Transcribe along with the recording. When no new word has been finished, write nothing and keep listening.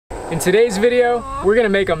In today's video, we're gonna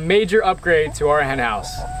make a major upgrade to our hen house.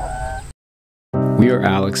 We are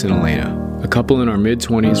Alex and Elena, a couple in our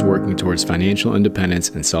mid-20s working towards financial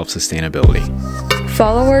independence and self-sustainability.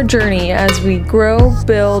 Follow our journey as we grow,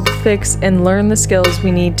 build, fix, and learn the skills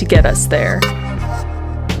we need to get us there.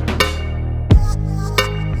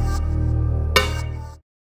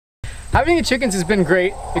 Having the chickens has been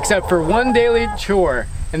great, except for one daily chore,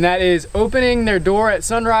 and that is opening their door at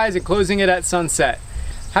sunrise and closing it at sunset.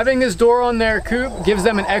 Having this door on their coop gives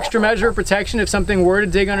them an extra measure of protection if something were to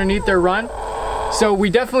dig underneath their run. So we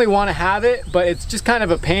definitely want to have it, but it's just kind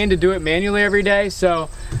of a pain to do it manually every day. So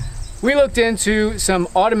we looked into some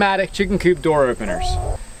automatic chicken coop door openers.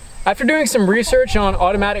 After doing some research on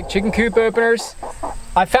automatic chicken coop openers,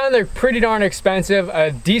 I found they're pretty darn expensive.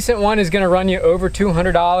 A decent one is gonna run you over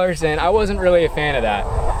 $200, and I wasn't really a fan of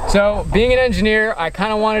that. So being an engineer, I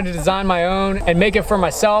kind of wanted to design my own and make it for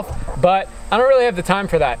myself, but I don't really have the time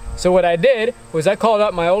for that. So what I did was I called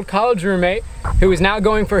up my old college roommate, who is now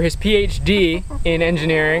going for his PhD in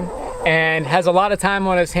engineering and has a lot of time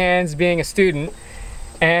on his hands being a student,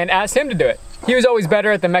 and asked him to do it. He was always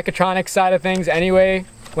better at the mechatronics side of things anyway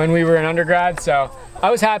when we were in undergrad, so I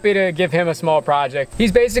was happy to give him a small project.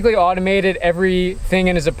 He's basically automated everything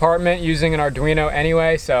in his apartment using an Arduino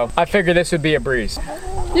anyway, so I figured this would be a breeze.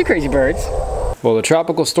 You crazy birds. Well, the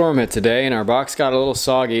tropical storm hit today and our box got a little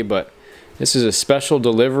soggy, but this is a special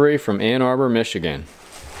delivery from Ann Arbor, Michigan.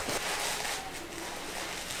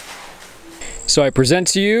 So I present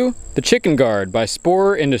to you the Chicken Guard by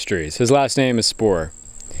Sporer Industries. His last name is Sporer.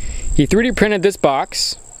 He 3D printed this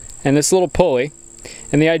box and this little pulley,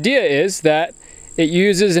 and the idea is that it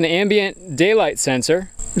uses an ambient daylight sensor,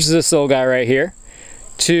 which is this little guy right here,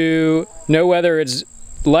 to know whether it's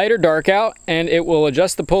light or dark out, and it will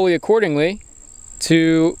adjust the pulley accordingly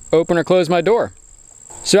to open or close my door.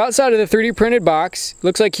 So outside of the 3D printed box,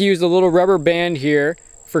 looks like he used a little rubber band here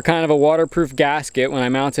for kind of a waterproof gasket when I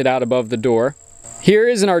mount it out above the door. Here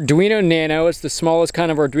is an Arduino Nano. It's the smallest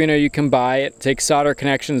kind of Arduino you can buy. It takes solder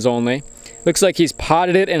connections only. Looks like he's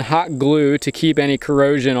potted it in hot glue to keep any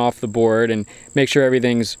corrosion off the board and make sure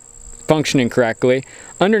everything's functioning correctly.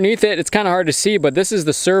 Underneath it, it's kind of hard to see, but this is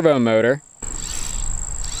the servo motor.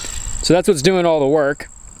 So that's what's doing all the work.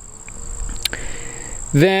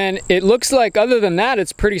 Then it looks like, other than that,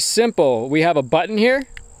 it's pretty simple. We have a button here,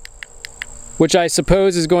 which I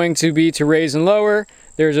suppose is going to be to raise and lower.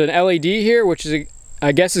 There's an LED here, which is,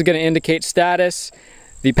 I guess, is going to indicate status.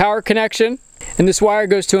 The power connection, and this wire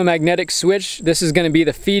goes to a magnetic switch. This is going to be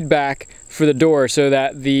the feedback for the door so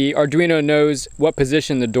that the Arduino knows what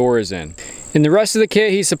position the door is in. In the rest of the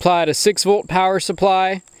kit, he supplied a 6-volt power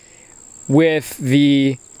supply with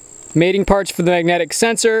the mating parts for the magnetic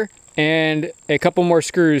sensor and a couple more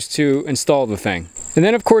screws to install the thing. And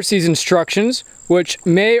then of course these instructions, which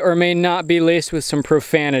may or may not be laced with some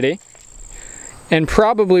profanity, and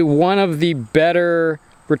probably one of the better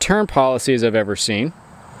return policies I've ever seen.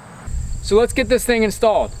 So let's get this thing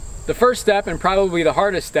installed. The first step, and probably the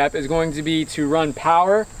hardest step, is going to be to run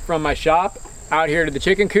power from my shop out here to the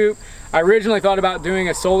chicken coop. I originally thought about doing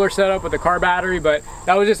a solar setup with a car battery, but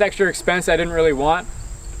that was just extra expense I didn't really want.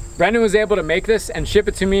 Brendan was able to make this and ship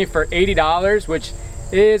it to me for $80, which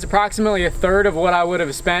is approximately a third of what I would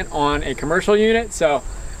have spent on a commercial unit, so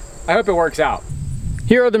I hope it works out.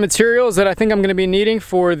 Here are the materials that I think I'm going to be needing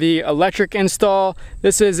for the electric install.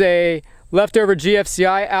 This is a leftover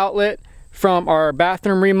GFCI outlet from our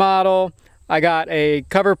bathroom remodel. I got a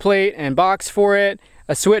cover plate and box for it,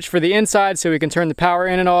 a switch for the inside so we can turn the power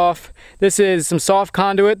in and off. This is some soft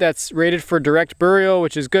conduit that's rated for direct burial,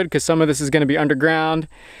 which is good because some of this is going to be underground.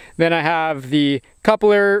 Then I have the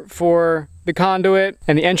coupler for the conduit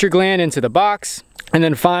and the entry gland into the box. And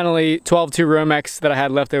then finally 12-2 Romex that I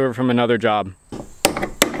had left over from another job.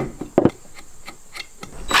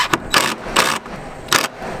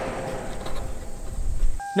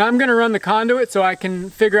 Now I'm going to run the conduit so I can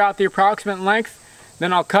figure out the approximate length,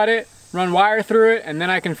 then I'll cut it, run wire through it, and then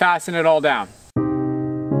I can fasten it all down.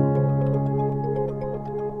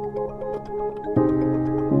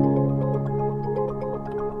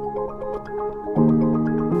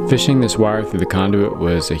 Fishing this wire through the conduit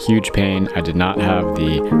was a huge pain. I did not have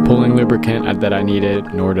the pulling lubricant that I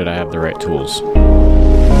needed, nor did I have the right tools.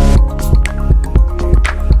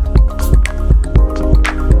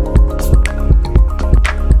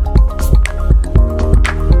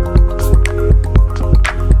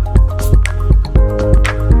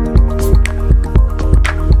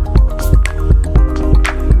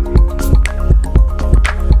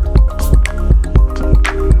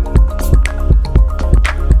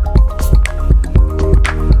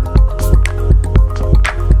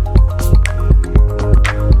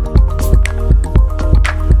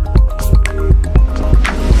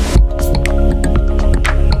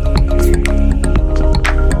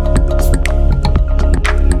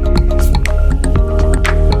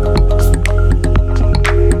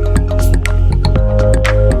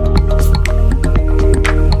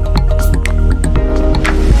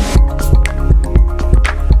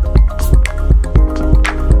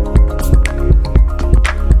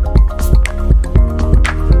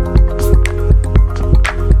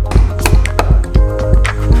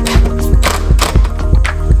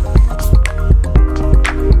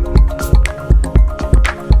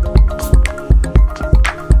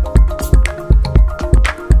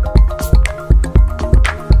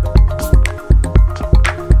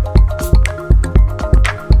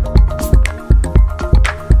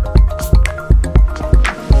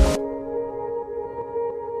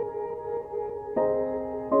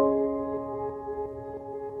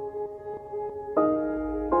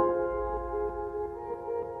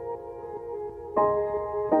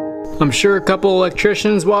 I'm sure a couple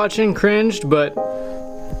electricians watching cringed, but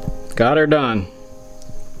got her done.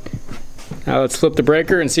 Now let's flip the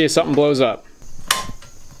breaker and see if something blows up.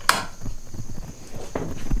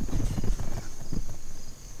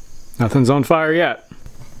 Nothing's on fire yet.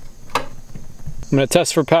 I'm gonna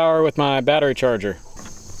test for power with my battery charger.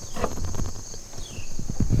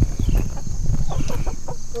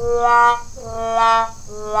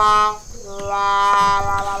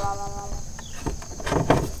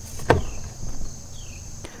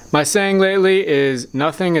 My saying lately is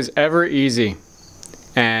nothing is ever easy,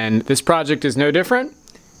 and this project is no different.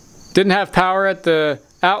 Didn't have power at the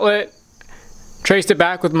outlet, traced it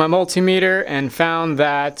back with my multimeter and found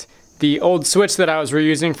that the old switch that I was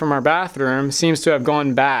reusing from our bathroom seems to have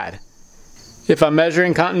gone bad. If I'm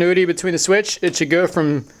measuring continuity between the switch, it should go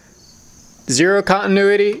from 0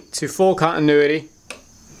 continuity to full continuity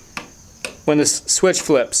when the switch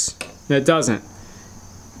flips, and it doesn't.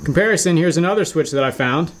 Comparison, here's another switch that I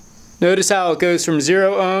found. Notice how it goes from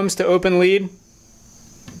 0 ohms to open lead.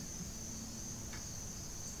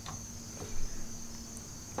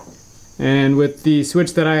 And with the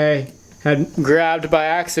switch that I had grabbed by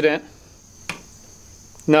accident,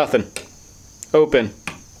 nothing. Open.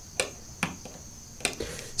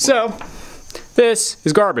 So, this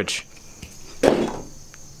is garbage.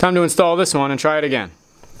 Time to install this one and try it again.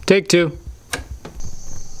 Take 2.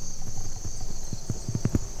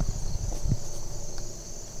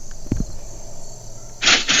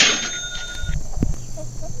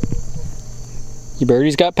 Your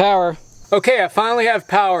birdie's got power. Okay, I finally have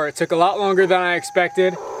power. It took a lot longer than I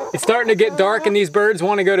expected. It's starting to get dark and these birds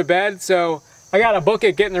want to go to bed, so I gotta book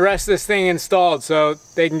it getting the rest of this thing installed so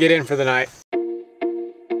they can get in for the night.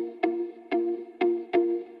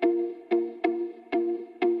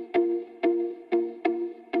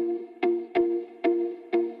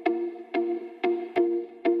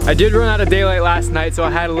 I did run out of daylight last night, so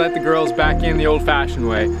I had to let the girls back in the old-fashioned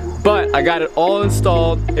way. But I got it all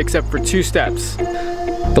installed except for 2 steps.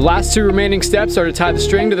 The last 2 remaining steps are to tie the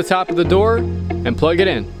string to the top of the door and plug it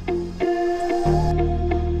in.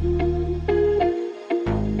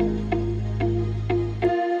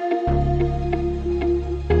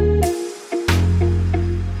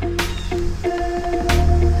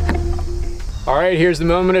 All right, here's the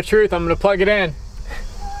moment of truth. I'm gonna plug it in.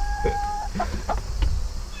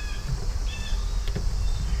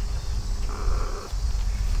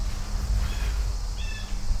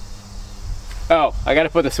 Oh, I gotta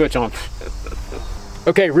put the switch on.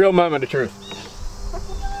 Okay, real moment of truth.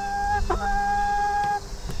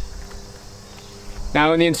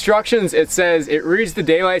 Now in the instructions it says it reads the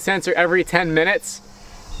daylight sensor every 10 minutes,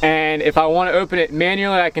 and if I want to open it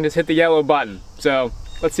manually I can just hit the yellow button. So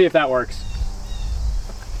let's see if that works.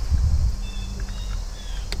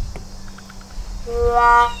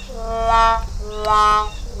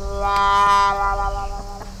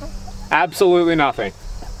 Absolutely nothing.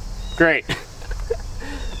 Great.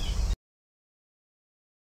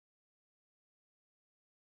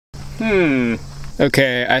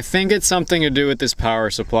 Okay, I think it's something to do with this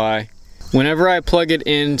power supply. Whenever I plug it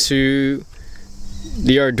into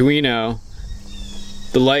the Arduino,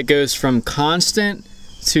 the light goes from constant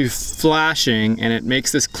to flashing and it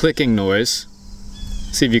makes this clicking noise.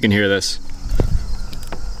 See if you can hear this.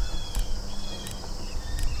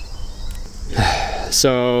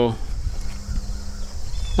 So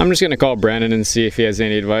I'm just gonna call Brandon and see if he has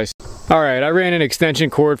any advice. Alright, I ran an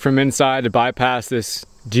extension cord from inside to bypass this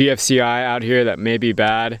GFCI out here that may be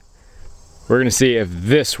bad. We're gonna see if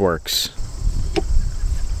this works.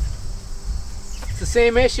 It's the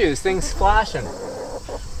same issue, this thing's flashing.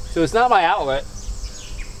 So it's not my outlet.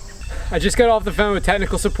 I just got off the phone with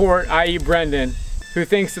technical support, i.e. Brendan, who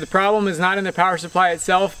thinks that the problem is not in the power supply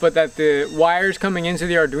itself, but that the wires coming into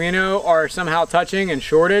the Arduino are somehow touching and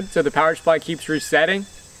shorted, so the power supply keeps resetting.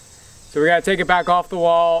 So we gotta take it back off the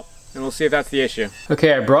wall, and we'll see if that's the issue.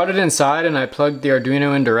 Okay, I brought it inside and I plugged the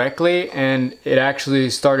Arduino in directly, and it actually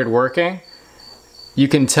started working. You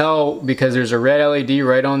can tell because there's a red LED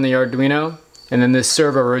right on the Arduino, and then this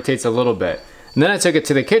servo rotates a little bit. And then I took it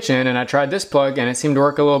to the kitchen and I tried this plug and it seemed to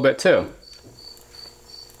work a little bit too.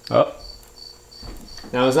 Oh,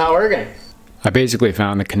 now it's not working. I basically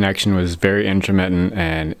found the connection was very intermittent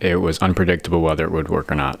and it was unpredictable whether it would work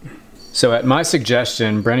or not. So at my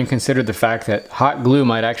suggestion, Brendan considered the fact that hot glue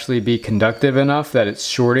might actually be conductive enough that it's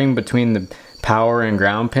shorting between the power and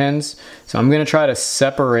ground pins. So I'm gonna try to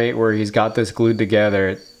separate where he's got this glued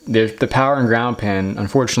together. The power and ground pin,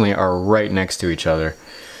 unfortunately, are right next to each other.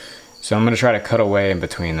 So I'm gonna try to cut away in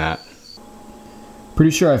between that.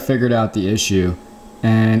 Pretty sure I figured out the issue.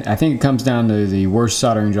 And I think it comes down to the worst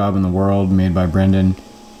soldering job in the world made by Brendan.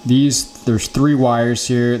 There's 3 wires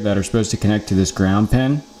here that are supposed to connect to this ground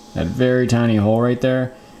pin, that very tiny hole right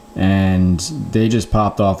there, and they just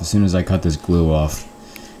popped off as soon as I cut this glue off.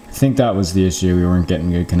 I think that was the issue. We weren't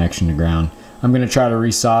getting good connection to ground. I'm gonna try to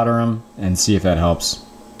resolder them and see if that helps.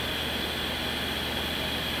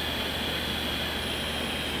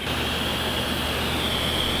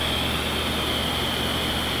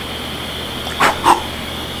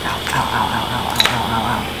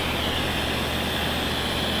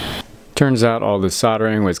 Turns out all the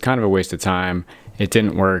soldering was kind of a waste of time. It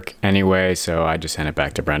didn't work anyway, so I just sent it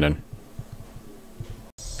back to Brendan.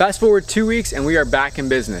 Fast forward 2 weeks and we are back in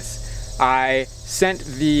business. I sent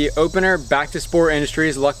the opener back to Sport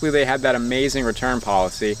Industries. Luckily they had that amazing return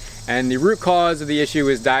policy, and the root cause of the issue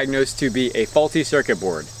was diagnosed to be a faulty circuit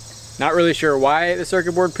board. Not really sure why the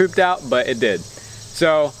circuit board pooped out, but it did.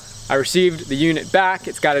 So I received the unit back.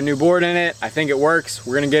 It's got a new board in it. I think it works.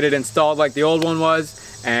 We're gonna get it installed like the old one was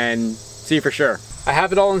and see for sure. I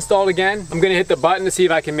have it all installed again. I'm gonna hit the button to see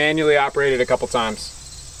if I can manually operate it a couple times.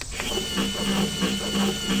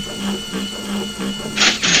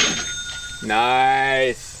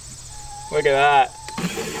 Nice. Look at that.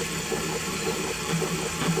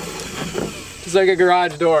 Just like a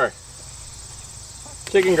garage door.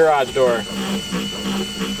 Chicken garage door.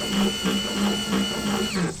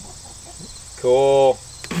 Cool.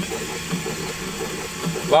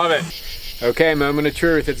 Love it. Okay, moment of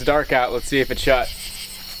truth. It's dark out. Let's see if it's shut.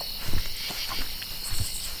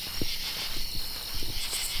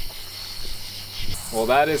 Well,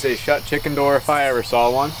 that is a shut chicken door if I ever saw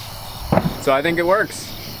one. So I think it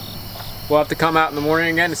works. We'll have to come out in the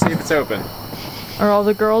morning again to see if it's open. Are all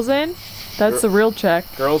the girls in? That's the real check.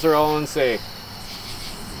 Girls are all in safe.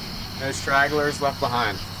 No stragglers left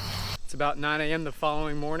behind. It's about 9 a.m. the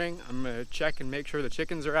following morning. I'm gonna check and make sure the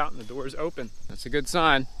chickens are out and the door's open. That's a good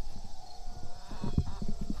sign.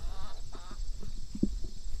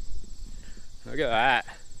 Look at that.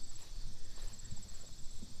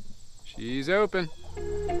 She's open.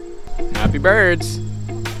 Happy birds. You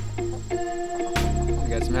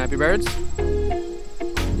got some happy birds?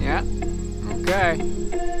 Yeah? Okay.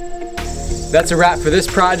 That's a wrap for this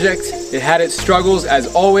project. It had its struggles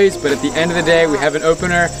as always, but at the end of the day, we have an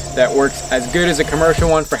opener that works as good as a commercial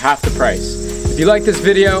one for half the price. If you like this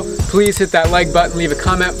video, please hit that like button, leave a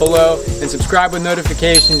comment below, and subscribe with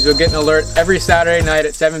notifications. You'll get an alert every Saturday night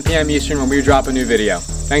at 7 p.m. Eastern when we drop a new video.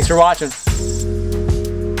 Thanks for watching.